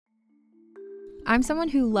I'm someone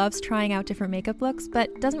who loves trying out different makeup looks,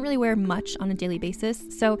 but doesn't really wear much on a daily basis,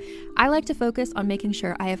 so I like to focus on making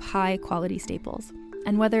sure I have high quality staples.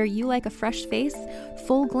 And whether you like a fresh face,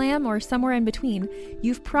 full glam, or somewhere in between,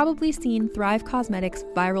 you've probably seen Thrive Causemetics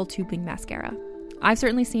Viral Tubing Mascara. I've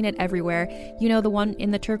certainly seen it everywhere. You know, the one in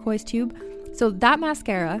the turquoise tube? So that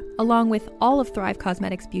mascara, along with all of Thrive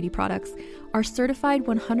Causemetics beauty products, are certified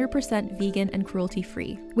 100% vegan and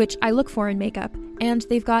cruelty-free, which I look for in makeup, and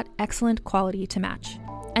they've got excellent quality to match.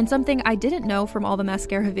 And something I didn't know from all the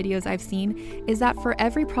mascara videos I've seen is that for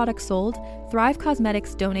every product sold, Thrive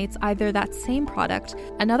Causemetics donates either that same product,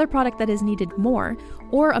 another product that is needed more,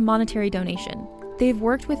 or a monetary donation. They've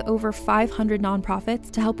worked with over 500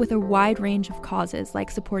 nonprofits to help with a wide range of causes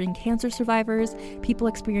like supporting cancer survivors, people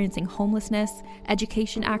experiencing homelessness,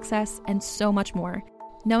 education access, and so much more.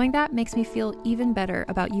 Knowing that makes me feel even better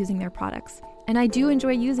about using their products. And I do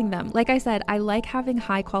enjoy using them. Like I said, I like having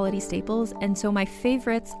high quality staples, and so my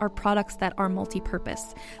favorites are products that are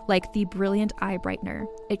multi-purpose, like the Brilliant Eye Brightener.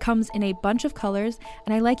 It comes in a bunch of colors,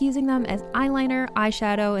 and I like using them as eyeliner,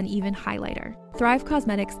 eyeshadow, and even highlighter. Thrive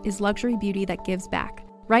Causemetics is luxury beauty that gives back.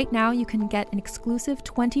 Right now, you can get an exclusive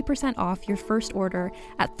 20% off your first order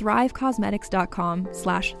at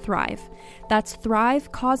thrivecausemetics.com/thrive. That's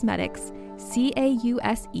Thrive Causemetics,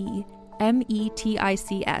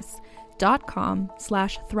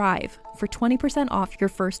 CAUSEMETICS.com/thrive for 20% off your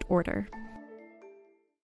first order.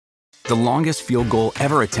 The longest field goal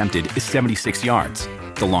ever attempted is 76 yards.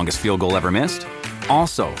 The longest field goal ever missed?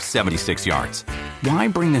 Also 76 yards. Why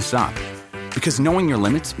bring this up? Because knowing your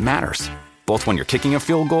limits matters, both when you're kicking a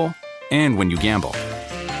field goal and when you gamble.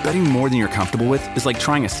 Betting more than you're comfortable with is like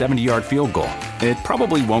trying a 70-yard field goal. It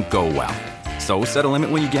probably won't go well. So set a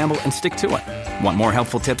limit when you gamble and stick to it. Want more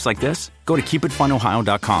helpful tips like this? Go to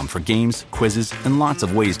keepitfunohio.com for games, quizzes, and lots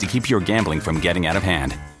of ways to keep your gambling from getting out of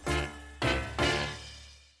hand.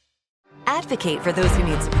 Advocate for those who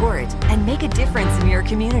need support and make a difference in your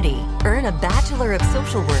community. Earn a Bachelor of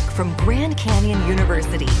Social Work from Grand Canyon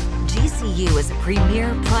University. GCU is a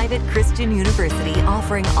premier private Christian university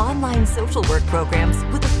offering online social work programs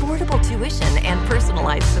with affordable tuition and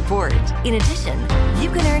personalized support. In addition, you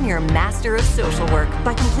can earn your Master of Social Work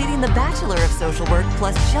by completing the Bachelor of Social Work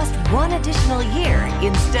plus just one additional year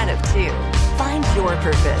instead of 2. Find your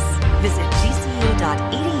purpose. Visit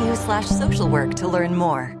gcu.edu/socialwork to learn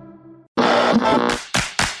more.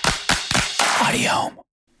 Audio.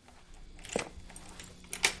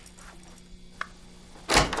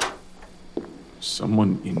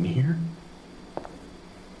 Someone in here?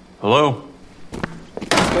 Hello?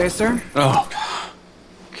 Okay, sir? Oh,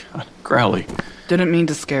 God. Crowley. Didn't mean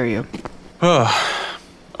to scare you.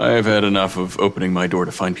 I've had enough of opening my door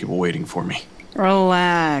to find people waiting for me.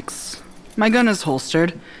 Relax. My gun is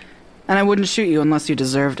holstered, and I wouldn't shoot you unless you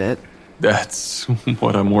deserved it. That's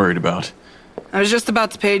what I'm worried about. I was just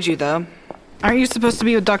about to page you, though. Aren't you supposed to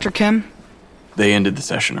be with Dr. Kim? They ended the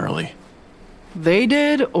session early. They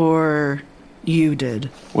did, or you did?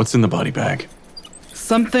 What's in the body bag?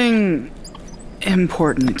 Something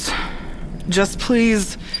important. Just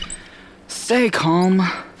please stay calm.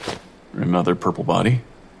 Another purple body?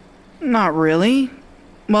 Not really.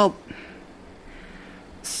 Well,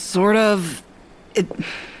 sort of.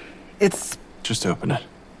 It's... Just open it.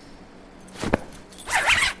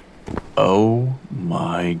 Oh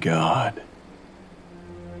my God.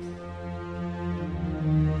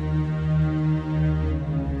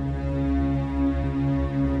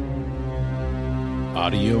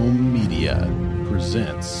 Audio Media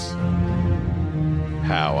presents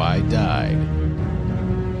How I Died.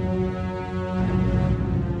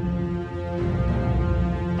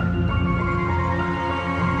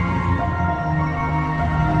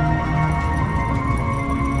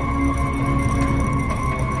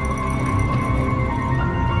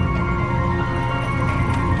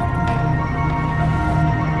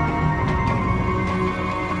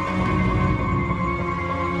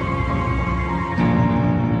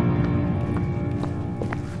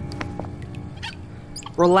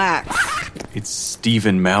 Relax. It's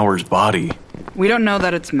Stephen Mauer's body. We don't know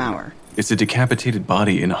that it's Mauer. It's a decapitated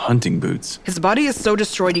body in hunting boots. His body is so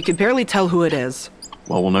destroyed you can barely tell who it is.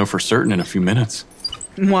 Well, we'll know for certain in a few minutes.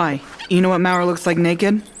 Why? You know what Mauer looks like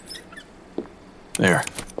naked? There.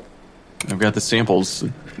 I've got the samples.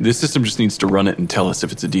 This system just needs to run it and tell us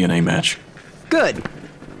if it's a DNA match. Good.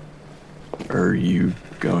 Are you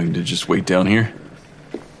going to just wait down here?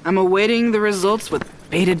 I'm awaiting the results with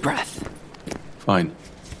bated breath. Fine.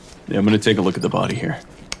 Yeah, I'm going to take a look at the body here.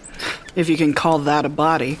 If you can call that a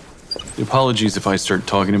body. Apologies if I start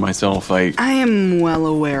talking to myself. I am well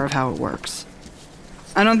aware of how it works.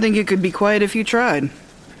 I don't think it could be quiet if you tried.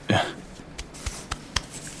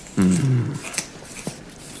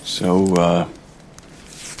 So,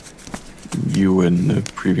 you and the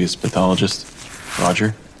previous pathologist,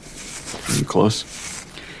 Roger, are you close?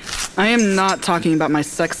 I am not talking about my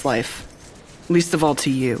sex life. Least of all to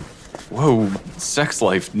you. Whoa, sex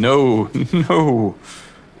life, no, no.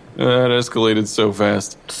 That escalated so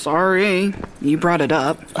fast. Sorry, you brought it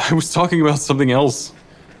up. I was talking about something else.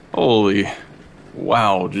 Holy,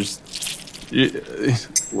 wow,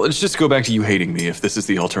 let's just go back to you hating me if this is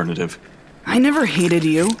the alternative. I never hated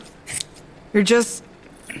you. You're just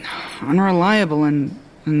unreliable and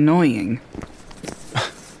annoying.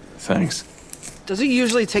 Thanks. Does it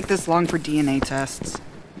usually take this long for DNA tests?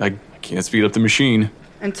 I can't speed up the machine.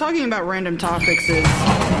 And talking about random topics is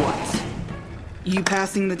what? You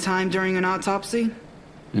passing the time during an autopsy?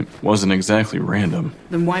 It wasn't exactly random.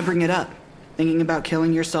 Then why bring it up? Thinking about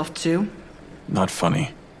killing yourself too? Not funny.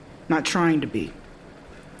 Not trying to be.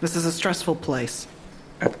 This is a stressful place.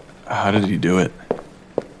 How did he do it?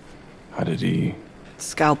 How did he...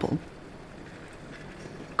 Scalpel.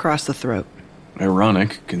 Across the throat.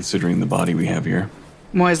 Ironic, considering the body we have here.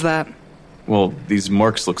 Why is that? Well, these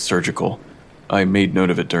marks look surgical. I made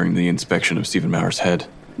note of it during the inspection of Stephen Mauer's head.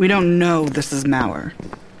 We don't know this is Mauer.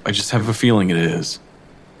 I just have a feeling it is.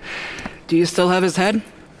 Do you still have his head?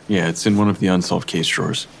 Yeah, it's in one of the unsolved case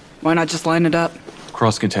drawers. Why not just line it up?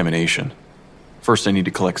 Cross-contamination. First, I need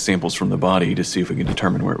to collect samples from the body to see if we can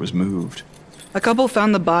determine where it was moved. A couple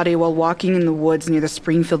found the body while walking in the woods near the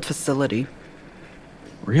Springfield facility.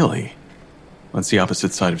 Really? That's the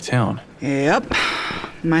opposite side of town. Yep.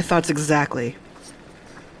 My thoughts exactly.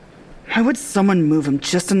 Why would someone move him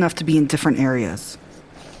just enough to be in different areas,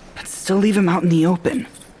 but still leave him out in the open?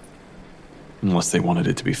 Unless they wanted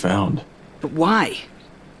it to be found. But why?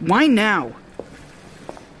 Why now?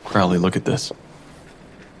 Crowley, look at this.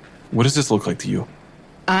 What does this look like to you?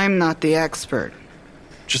 I'm not the expert.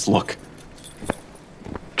 Just look.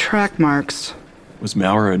 Track marks. Was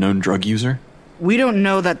Mauer a known drug user? We don't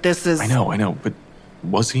know that this is... I know, but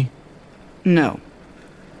was he? No.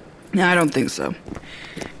 I don't think so.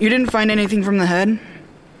 You didn't find anything from the head?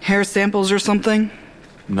 Hair samples or something?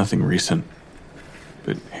 Nothing recent.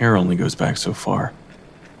 But hair only goes back so far.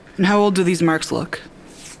 And how old do these marks look?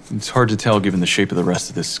 It's hard to tell given the shape of the rest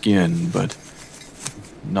of the skin, but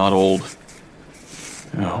not old.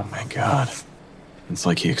 Oh my god. It's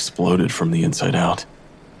like he exploded from the inside out.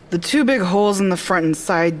 The two big holes in the front and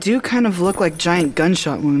side do kind of look like giant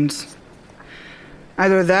gunshot wounds.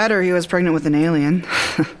 Either that or he was pregnant with an alien.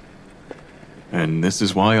 And this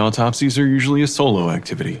is why autopsies are usually a solo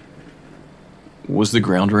activity. Was the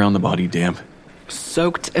ground around the body damp?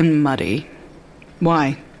 Soaked and muddy.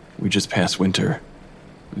 Why? We just passed winter.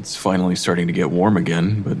 It's finally starting to get warm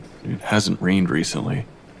again, but it hasn't rained recently.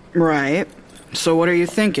 Right. So what are you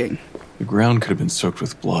thinking? The ground could have been soaked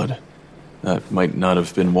with blood. That might not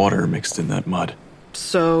have been water mixed in that mud.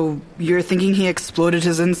 So you're thinking he exploded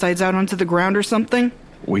his insides out onto the ground or something?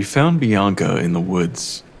 We found Bianca in the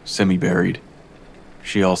woods, semi-buried.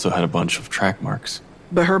 She also had a bunch of track marks.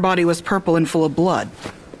 But her body was purple and full of blood.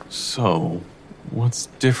 So, what's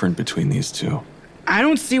different between these two? I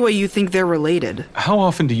don't see why you think they're related. How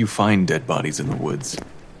often do you find dead bodies in the woods?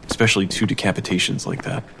 Especially 2 decapitations like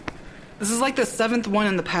that. This is like the 7th one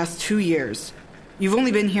in the past 2 years. You've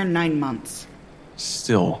only been here 9 months.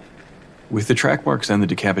 Still, with the track marks and the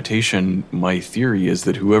decapitation, my theory is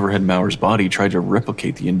that whoever had Mauer's body tried to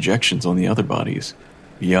replicate the injections on the other bodies.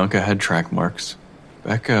 Bianca had track marks.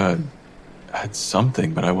 Becca had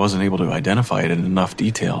something, but I wasn't able to identify it in enough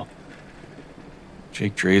detail.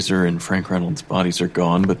 Jake Drazer and Frank Reynolds' bodies are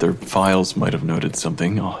gone, but their files might have noted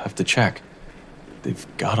something. I'll have to check. They've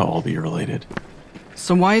gotta all be related.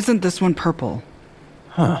 So why isn't this one purple?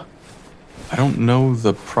 Huh. I don't know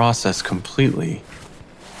the process completely,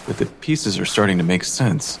 but the pieces are starting to make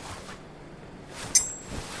sense.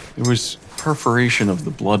 There was perforation of the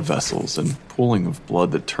blood vessels and pooling of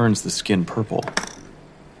blood that turns the skin purple.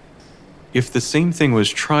 If the same thing was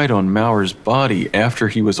tried on Mauer's body after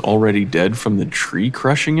he was already dead from the tree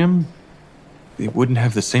crushing him, it wouldn't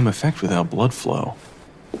have the same effect without blood flow.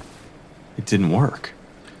 It didn't work.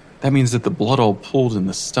 That means that the blood all pooled in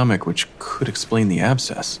the stomach, which could explain the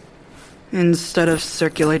abscess. Instead of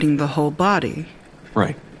circulating the whole body.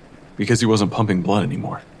 Right. Because he wasn't pumping blood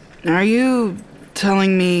anymore. Are you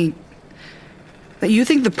telling me that you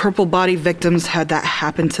think the purple body victims had that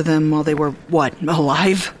happen to them while they were,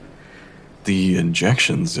 alive? The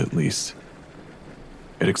injections, at least.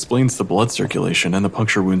 It explains the blood circulation and the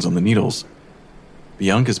puncture wounds on the needles.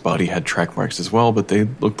 Bianca's body had track marks as well, but they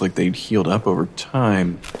looked like they'd healed up over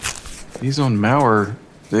time. These on Mauer,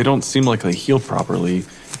 they don't seem like they healed properly.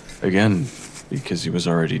 Again, because he was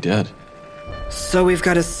already dead. So we've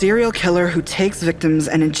got a serial killer who takes victims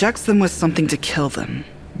and injects them with something to kill them.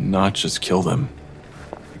 Not just kill them.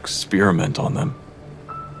 Experiment on them.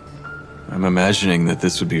 I'm imagining that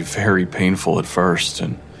this would be very painful at first,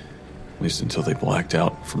 and at least until they blacked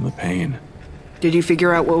out from the pain. Did you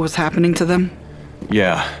figure out what was happening to them?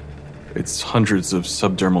 Yeah. It's hundreds of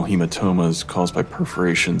subdermal hematomas caused by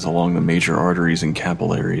perforations along the major arteries and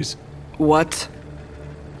capillaries. What?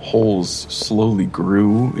 Holes slowly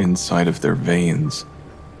grew inside of their veins.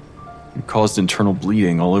 It caused internal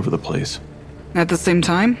bleeding all over the place. At the same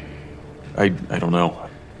time? I don't know.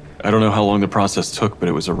 I don't know how long the process took, but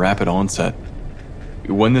it was a rapid onset.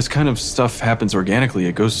 When this kind of stuff happens organically,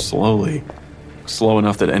 it goes slowly. Slow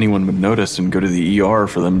enough that anyone would notice and go to the ER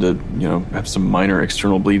for them to, have some minor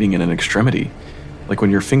external bleeding in an extremity. Like when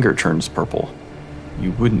your finger turns purple.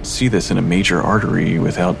 You wouldn't see this in a major artery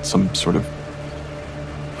without some sort of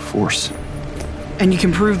force. And you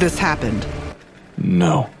can prove this happened?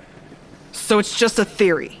 No. So it's just a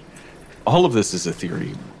theory? All of this is a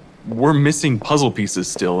theory. We're missing puzzle pieces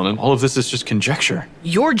still, and all of this is just conjecture.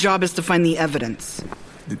 Your job is to find the evidence.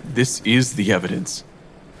 This is the evidence.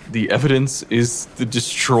 The evidence is the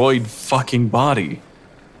destroyed fucking body.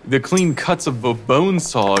 The clean cuts of a bone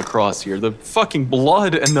saw across here, the fucking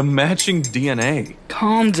blood, and the matching DNA.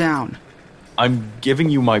 Calm down. I'm giving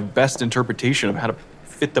you my best interpretation of how to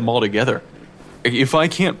fit them all together. If I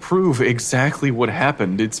can't prove exactly what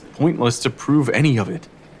happened, it's pointless to prove any of it.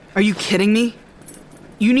 Are you kidding me?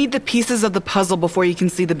 You need the pieces of the puzzle before you can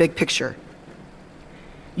see the big picture.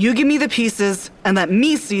 You give me the pieces and let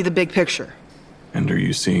me see the big picture. And are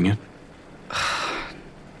you seeing it?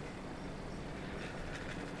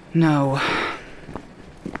 No.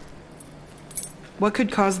 What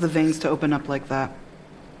could cause the veins to open up like that?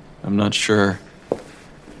 I'm not sure.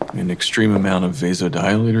 An extreme amount of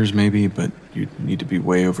vasodilators maybe, but you'd need to be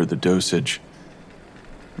way over the dosage.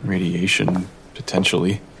 Radiation,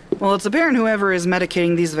 potentially. Well, it's apparent whoever is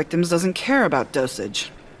medicating these victims doesn't care about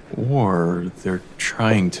dosage. Or they're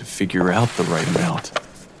trying to figure out the right amount.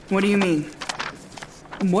 What do you mean?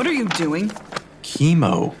 What are you doing?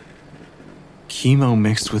 Chemo. Chemo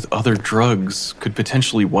mixed with other drugs could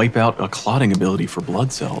potentially wipe out a clotting ability for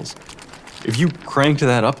blood cells. If you cranked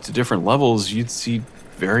that up to different levels, you'd see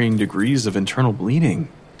varying degrees of internal bleeding.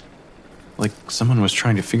 Like someone was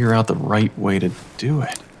trying to figure out the right way to do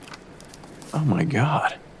it. Oh my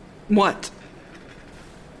god. What?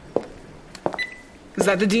 Is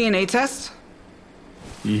that the DNA test?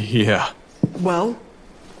 Yeah. Well,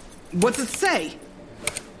 what's it say?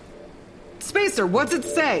 Spacer, what's it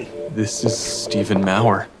say? This is Stephen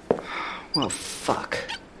Maurer. Well, fuck.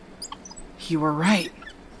 You were right.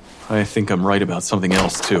 I think I'm right about something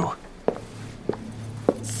else, too.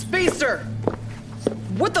 Spacer!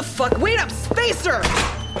 What the fuck? Wait up, Spacer!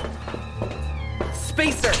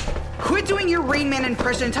 Spacer, quit doing your Rain Man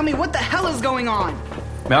impression and tell me what the hell is going on.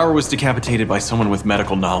 Maurer was decapitated by someone with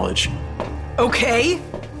medical knowledge. Okay.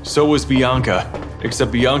 So was Bianca,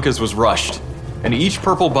 except Bianca's was rushed. And each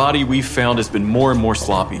purple body we've found has been more and more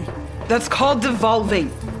sloppy. That's called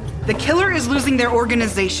devolving. The killer is losing their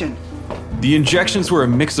organization. The injections were a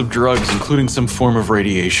mix of drugs, including some form of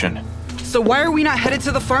radiation. So why are we not headed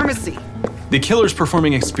to the pharmacy? The killer's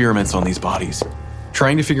performing experiments on these bodies,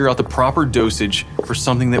 trying to figure out the proper dosage for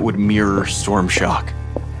something that would mirror storm shock.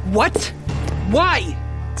 What? Why?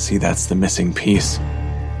 See, that's the missing piece.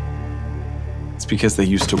 It's because they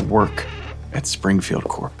used to work at Springfield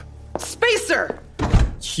Corp. Spacer!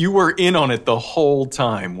 You were in on it the whole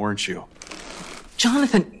time, weren't you?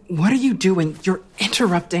 Jonathan, what are you doing? You're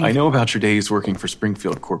interrupting. I know about your days working for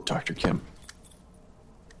Springfield Corp, Dr. Kim.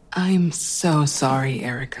 I'm so sorry,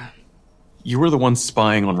 Erica. You were the one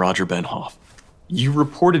spying on Roger Benhoff. You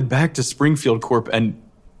reported back to Springfield Corp, and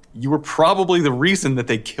you were probably the reason that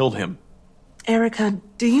they killed him. Erica,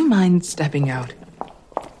 do you mind stepping out?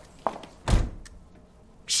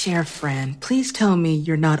 Sheriff Fran, please tell me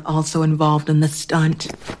you're not also involved in the stunt.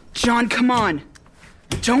 John, come on.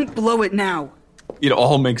 Don't blow it now. It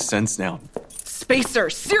all makes sense now. Spacer,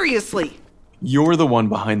 seriously. You're the one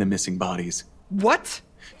behind the missing bodies. What?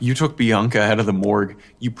 You took Bianca out of the morgue.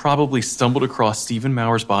 You probably stumbled across Stephen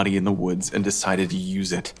Maurer's body in the woods and decided to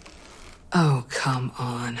use it. Oh, come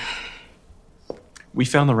on. We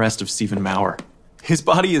found the rest of Stephen Maurer. His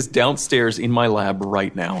body is downstairs in my lab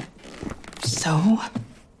right now.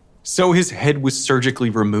 So his head was surgically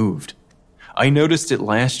removed. I noticed it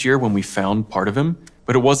last year when we found part of him,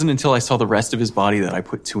 but it wasn't until I saw the rest of his body that I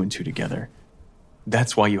put 2 and 2 together.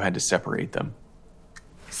 That's why you had to separate them.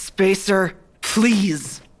 Spacer,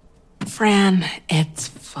 please. Fran, it's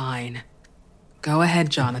fine. Go ahead,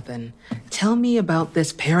 Jonathan. Tell me about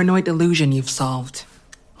this paranoid delusion you've solved.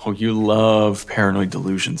 Oh, you love paranoid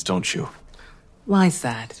delusions, don't you? Why's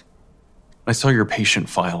that? I saw your patient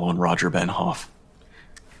file on Roger Benhoff.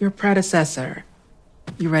 Your predecessor.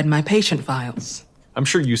 You read my patient files. I'm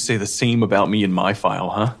sure you say the same about me in my file,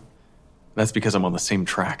 huh? That's because I'm on the same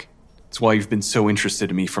track. It's why you've been so interested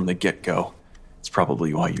in me from the get-go. It's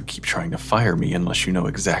probably why you keep trying to fire me unless you know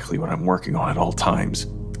exactly what I'm working on at all times.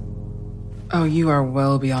 Oh, you are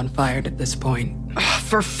well beyond fired at this point.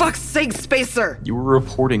 For fuck's sake, Spacer! You were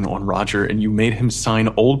reporting on Roger and you made him sign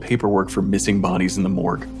old paperwork for missing bodies in the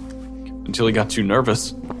morgue. Until he got too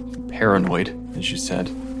nervous. Paranoid, as you said.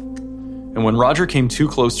 And when Roger came too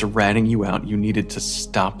close to ratting you out, you needed to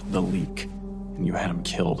stop the leak. And you had him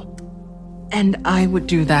killed. And I would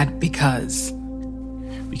do that because...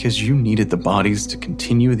 Because you needed the bodies to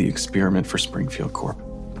continue the experiment for Springfield Corp.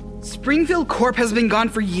 Springfield Corp has been gone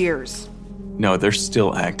for years. No, they're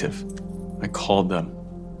still active. I called them.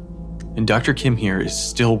 And Dr. Kim here is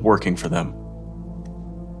still working for them.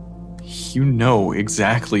 You know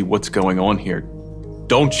exactly what's going on here,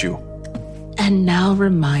 don't you? And now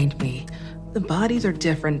remind me, the bodies are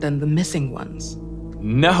different than the missing ones.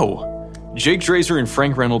 No! Jake Drazer and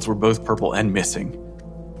Frank Reynolds were both purple and missing.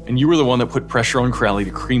 And you were the one that put pressure on Crowley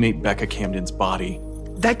to cremate Becca Camden's body.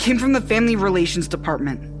 That came from the Family Relations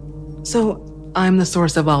Department. So, I'm the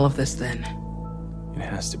source of all of this then. It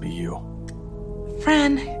has to be you.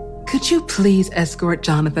 Fran, could you please escort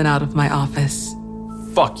Jonathan out of my office?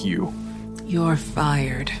 Fuck you. You're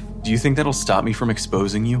fired. Do you think that'll stop me from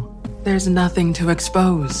exposing you? There's nothing to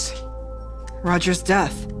expose. Roger's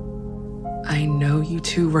death. I know you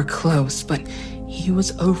two were close, but he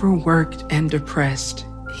was overworked and depressed.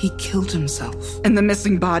 He killed himself. And the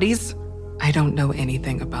missing bodies? I don't know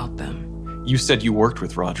anything about them. You said you worked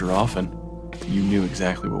with Roger often. You knew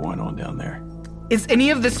exactly what went on down there. Is any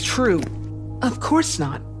of this true? Of course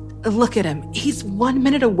not. Look at him. He's 1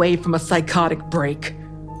 minute away from a psychotic break.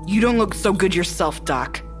 You don't look so good yourself,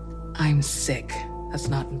 Doc. I'm sick. That's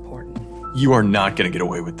not important. You are not gonna get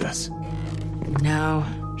away with this. No,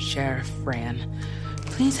 Sheriff Fran.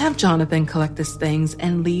 Please have Jonathan collect his things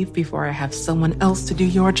and leave before I have someone else to do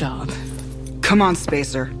your job. Come on,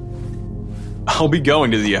 Spacer. I'll be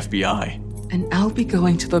going to the FBI. And I'll be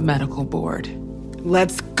going to the medical board.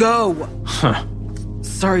 Let's go! Huh.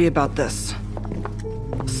 Sorry about this.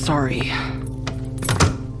 Sorry.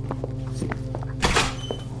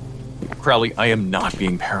 Crowley, I am not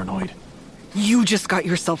being paranoid. You just got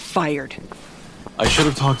yourself fired. I should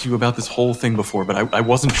have talked to you about this whole thing before, but I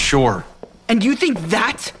wasn't sure. And you think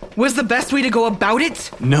that was the best way to go about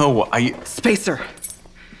it? No, Spacer,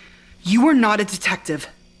 you are not a detective.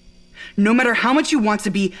 No matter how much you want to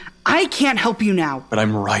be, I can't help you now. But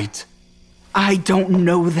I'm right. I don't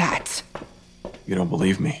know that. You don't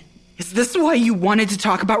believe me. Is this why you wanted to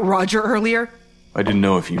talk about Roger earlier? I didn't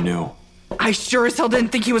know if you knew. I sure as hell didn't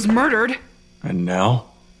think he was murdered. And now?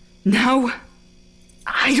 Now?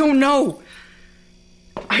 I don't know.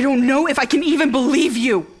 I don't know if I can even believe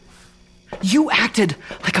you. You acted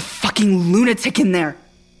like a fucking lunatic in there.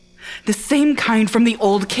 The same kind from the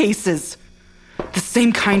old cases. The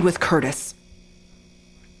same kind with Curtis.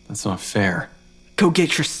 That's not fair. Go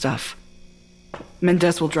get your stuff.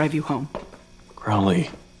 Mendez will drive you home. Crowley.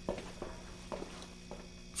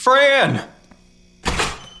 Fran!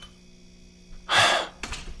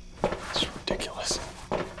 It's ridiculous.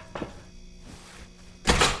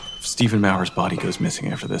 If Stephen Mauer's body goes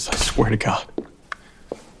missing after this, I swear to God.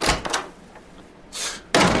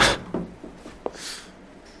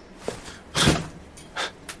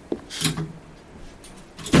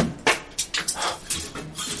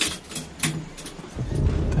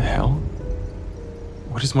 The hell?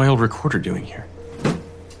 What is my old recorder doing here?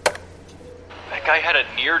 That guy had a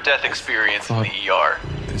near-death experience in the ER.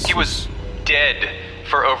 He was dead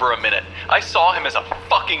for over a minute. I saw him as a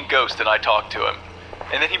fucking ghost and I talked to him.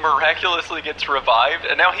 And then he miraculously gets revived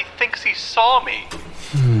and now he thinks he saw me.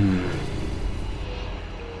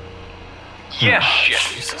 Yeah, shit.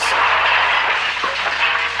 Jesus.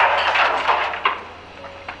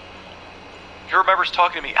 He remembers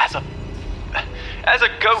talking to me as a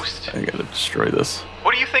ghost. I gotta destroy this.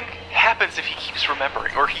 What do you think happens if he keeps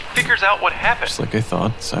remembering? Or he figures out what happened? Just like I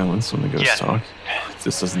thought, silence when the ghosts Yeah. talk. If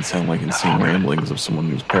this doesn't sound like insane ramblings of someone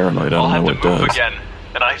who's paranoid, I I'll don't know have what to move does. again.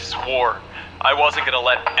 And I swore I wasn't going to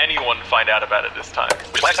let anyone find out about it this time.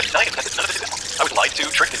 Which is why I'm denying it. None of it is. I was lied to,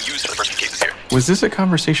 tricked, and used for the first few cases here. Was this a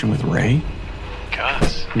conversation with Ray?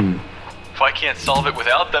 Because if I can't solve it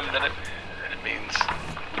without them, then it means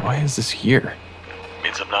Why is this here?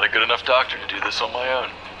 I'm not a good enough doctor to do this on my own.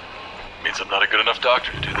 It means I'm not a good enough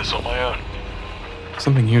doctor to do this on my own.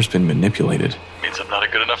 Something here's been manipulated. Means I'm not a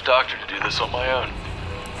good enough doctor to do this on my own.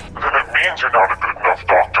 Then it means you're not a good enough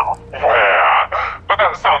doctor. Yeah, but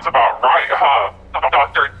that sounds about right, huh?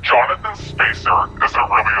 Dr. Jonathan Spacer isn't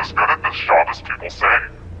really as good at this job as people say.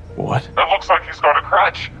 What? It looks like he's got a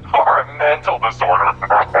crutch or a mental disorder. I'm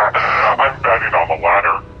betting on the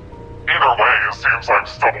latter. Either way, it seems I've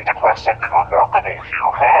stumbled across something remarkable here,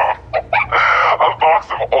 huh? A box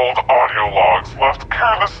of old audio logs left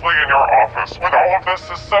carelessly in your office when all of this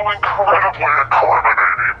is so incredibly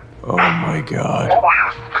incriminating. Oh my God. What were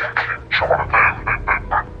you thinking,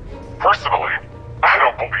 Jonathan? Personally, I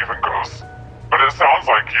don't believe in ghosts, but it sounds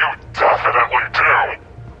like you definitely do.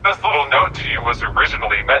 This little note to you was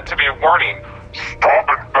originally meant to be a warning. Stop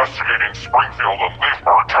investigating Springfield and leave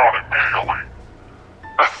Burntown immediately.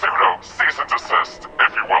 A pseudo cease and desist,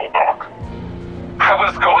 if you will, Doc. I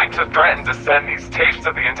was going to threaten to send these tapes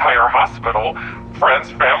to the entire hospital,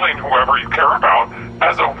 friends, family, and whoever you care about,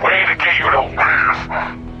 as a way to get you to leave.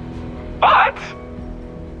 But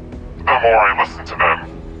the more I listen to them,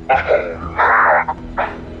 oh man,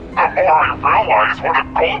 the more I realize what a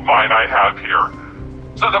goldmine I have here.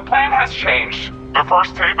 So the plan has changed. The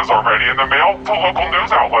first tape is already in the mail to local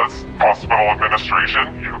news outlets, hospital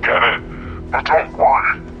administration, you get it. But don't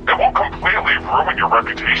worry, it won't completely ruin your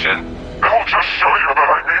reputation. It'll just show you that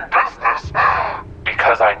I mean business.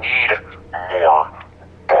 Because I need more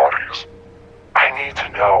bodies. I need to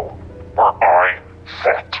know where I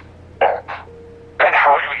fucked up. And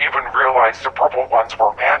how you even realized the purple ones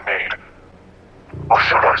were man-made. Or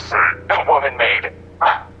should I say, woman-made.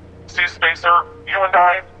 See, Spacer, you and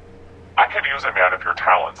I could use a man of your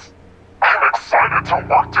talents. I'm excited to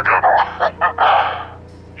work together.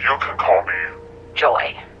 You can call me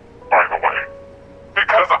Joy. By the way,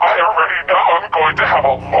 because I already know I'm going to have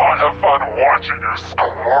a lot of fun watching you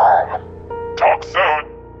squirm. Talk soon.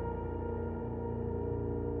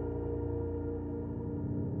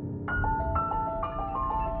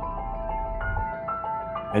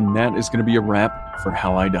 And that is going to be a wrap for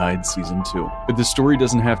How I Died Season 2. But the story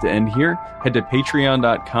doesn't have to end here. Head to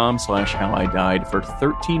patreon.com/howidied for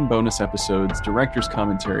 13 bonus episodes, director's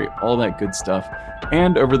commentary, all that good stuff.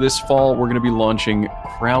 And over this fall, we're going to be launching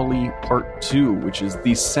Crowley Part 2, which is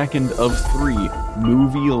the second of 3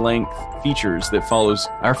 movie-length features that follows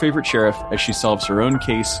our favorite sheriff as she solves her own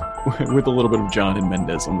case with a little bit of Jonathan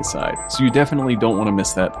Mendez on the side. So you definitely don't want to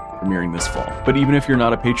miss that premiering this fall. But even if you're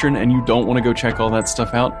not a patron and you don't want to go check all that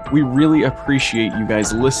stuff out, we really appreciate you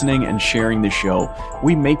guys listening and sharing the show.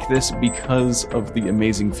 We make this because of the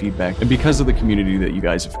amazing feedback and because of the community that you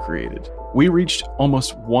guys have created. We reached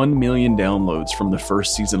almost 1 million downloads from the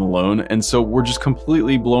first season alone, and so we're just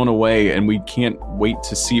completely blown away and we can't wait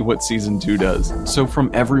to see what Season 2 does. So from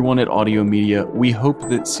everyone at Audio Media, we hope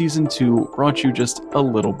that Season 2 brought you just a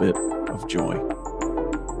little bit of joy.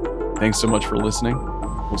 Thanks so much for listening.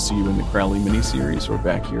 We'll see you in the Crowley miniseries or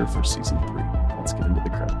back here for Season 3. Let's get into the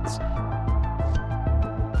credits.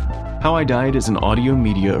 How I Died is an Audio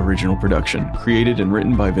Media original production, created and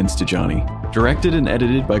written by Vince DiGianni, directed and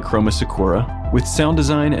edited by Chroma Sakura, with sound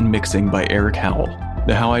design and mixing by Eric Howell.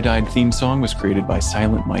 The How I Died theme song was created by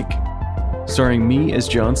Silent Mike. Starring me as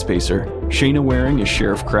John Spacer, Shayna Waring as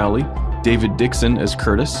Sheriff Crowley, David Dixon as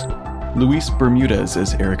Curtis, Luis Bermudez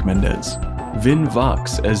as Eric Mendez, Vin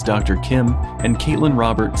Vox as Dr. Kim, and Caitlin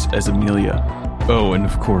Roberts as Amelia. Oh, and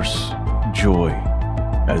of course, Joy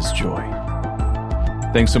as Joy.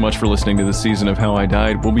 Thanks so much for listening to this season of How I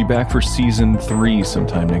Died. We'll be back for Season 3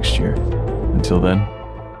 sometime next year. Until then,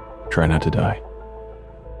 try not to die.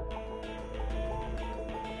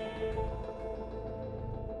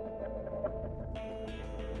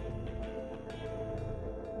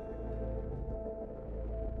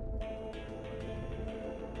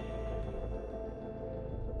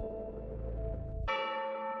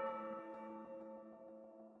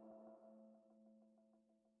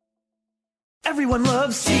 Everyone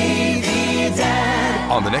loves TV Dad.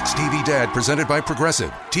 On the next TV Dad, presented by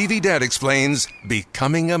Progressive, TV Dad explains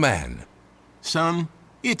becoming a man. Son,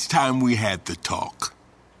 it's time we had the talk.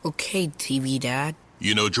 Okay, TV Dad.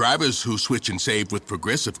 You know, drivers who switch and save with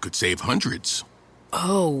Progressive could save hundreds.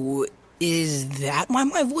 Oh, is that why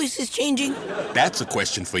my voice is changing? That's a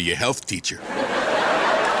question for your health teacher.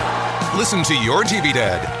 Listen to your TV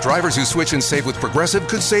Dad. Drivers who switch and save with Progressive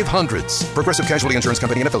could save hundreds. Progressive Casualty Insurance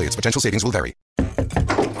Company and affiliates. Potential savings will vary.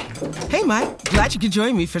 Hey, Mike. Glad you could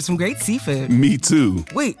join me for some great seafood. Me too.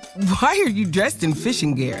 Wait, why are you dressed in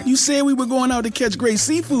fishing gear? You said we were going out to catch great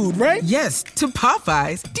seafood, right? Yes, to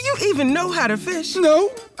Popeyes. Do you even know how to fish? No,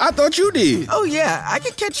 I thought you did. Oh yeah, I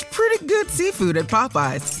can catch pretty good seafood at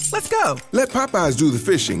Popeyes. Let's go. Let Popeyes do the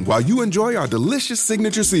fishing while you enjoy our delicious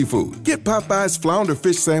signature seafood. Get Popeyes Flounder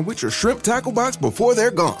Fish Sandwich or Shrimp Tackle Box before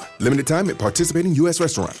they're gone. Limited time at participating U.S.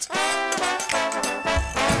 restaurants.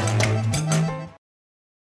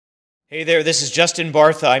 Hey there, this is Justin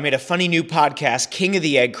Bartha. I made a funny new podcast, King of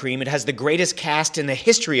the Egg Cream. It has the greatest cast in the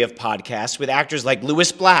history of podcasts with actors like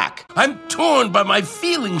Louis Black. I'm torn by my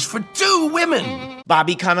feelings for two women.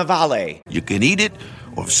 Bobby Cannavale. You can eat it,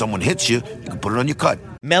 or if someone hits you, you can put it on your cut.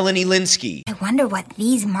 Melanie Linsky. I wonder what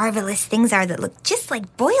these marvelous things are that look just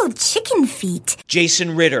like boiled chicken feet.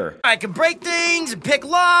 Jason Ritter. I can break things and pick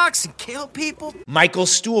locks and kill people. Michael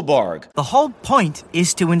Stuhlbarg. The whole point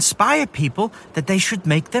is to inspire people that they should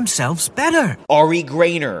make themselves better. Ari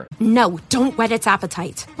Grainer. No, don't whet its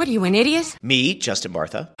appetite. What are you, an idiot? Me, Justin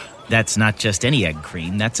Bartha. That's not just any egg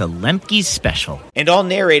cream, that's a Lemke's special. And all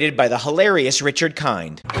narrated by the hilarious Richard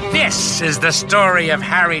Kind. This is the story of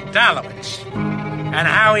Harry Dalowitz and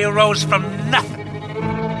how he rose from nothing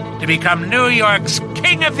to become New York's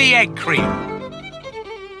King of the Egg Cream.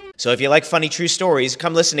 So if you like funny true stories,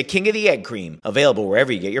 come listen to King of the Egg Cream, available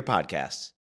wherever you get your podcasts.